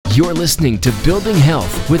You're listening to Building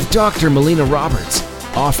Health with Dr. Melina Roberts,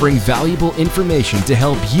 offering valuable information to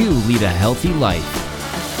help you lead a healthy life.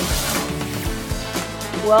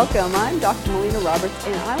 Welcome, I'm Dr. Melina Roberts,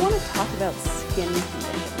 and I want to talk about skin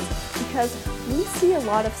conditions because we see a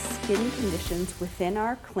lot of skin conditions within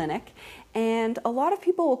our clinic, and a lot of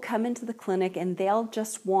people will come into the clinic and they'll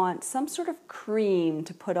just want some sort of cream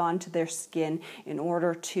to put onto their skin in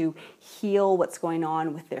order to heal what's going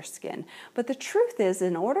on with their skin. But the truth is,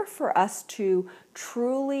 in order for us to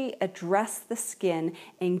truly address the skin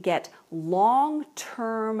and get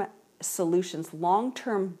long-term solutions,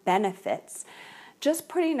 long-term benefits, just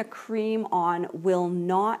putting a cream on will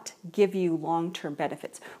not give you long-term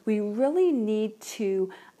benefits. We really need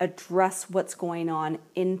to address what's going on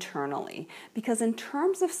internally, because in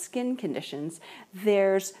terms of skin conditions,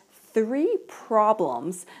 there's 3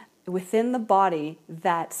 problems within the body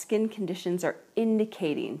that skin conditions are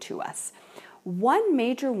indicating to us. One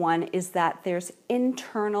major one is that there's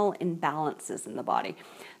internal imbalances in the body.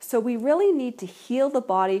 So we really need to heal the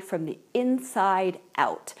body from the inside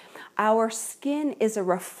out. Our skin is a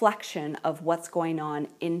reflection of what's going on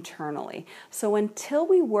internally. So until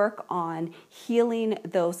we work on healing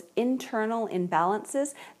those internal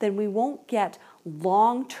imbalances, then we won't get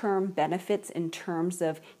long-term benefits in terms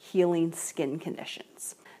of healing skin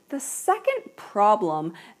conditions. The second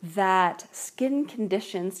problem that skin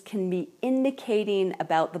conditions can be indicating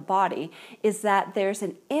about the body is that there's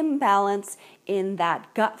an imbalance in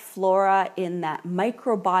that gut flora, in that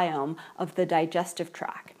microbiome of the digestive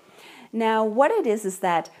tract. Now, what it is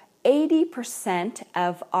that 80%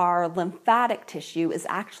 of our lymphatic tissue is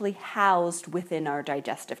actually housed within our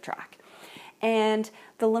digestive tract. And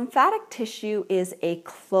the lymphatic tissue is a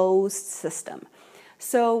closed system.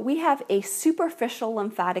 So we have a superficial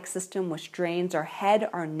lymphatic system which drains our head,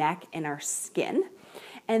 our neck, and our skin.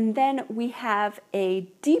 And then we have a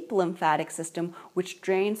deep lymphatic system which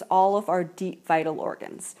drains all of our deep vital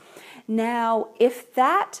organs. Now, if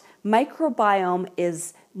that microbiome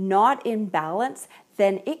is not in balance,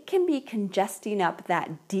 then it can be congesting up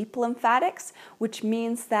that deep lymphatics, which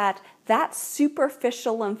means that that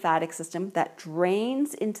superficial lymphatic system that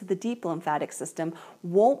drains into the deep lymphatic system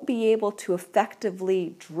won't be able to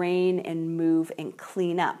effectively drain and move and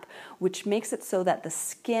clean up, which makes it so that the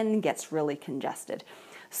skin gets really congested.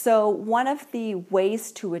 So one of the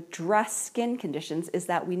ways to address skin conditions is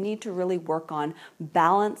that we need to really work on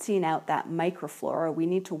balancing out that microflora. We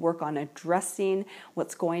need to work on addressing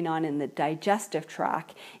what's going on in the digestive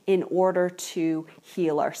tract in order to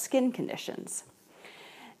heal our skin conditions.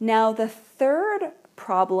 Now, the third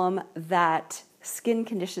problem that skin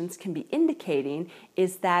conditions can be indicating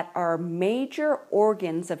is that our major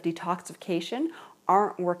organs of detoxification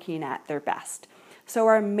aren't working at their best. So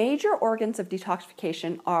our major organs of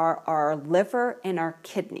detoxification are our liver and our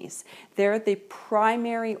kidneys. They're the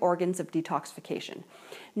primary organs of detoxification.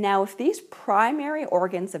 Now, if these primary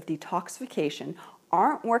organs of detoxification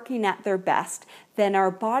aren't working at their best, then our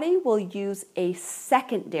body will use a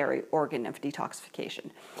secondary organ of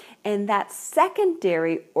detoxification. And that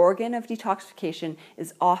secondary organ of detoxification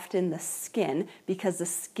is often the skin, because the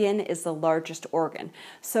skin is the largest organ.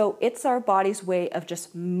 So it's our body's way of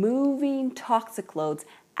just moving toxic loads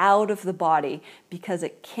out of the body because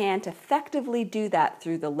it can't effectively do that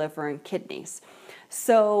through the liver and kidneys.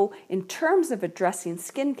 So in terms of addressing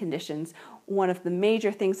skin conditions, one of the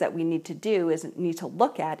major things that we need to do is we need to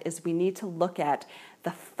look at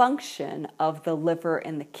the function of the liver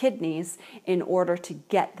and the kidneys in order to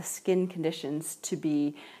get the skin conditions to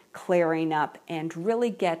be clearing up and really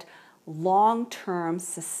get long-term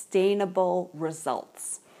sustainable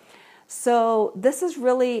results. So this is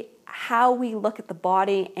really how we look at the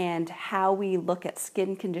body and how we look at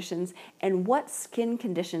skin conditions and what skin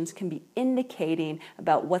conditions can be indicating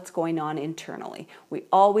about what's going on internally. We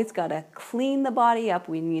always got to clean the body up.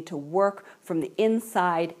 We need to work from the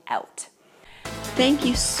inside out. Thank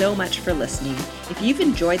you so much for listening. If you've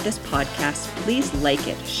enjoyed this podcast, please like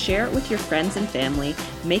it, share it with your friends and family,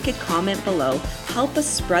 make a comment below, help us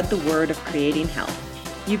spread the word of creating health.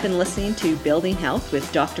 You've been listening to Building Health with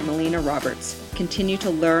Dr. Melina Roberts. Continue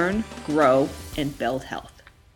to learn, grow, and build health.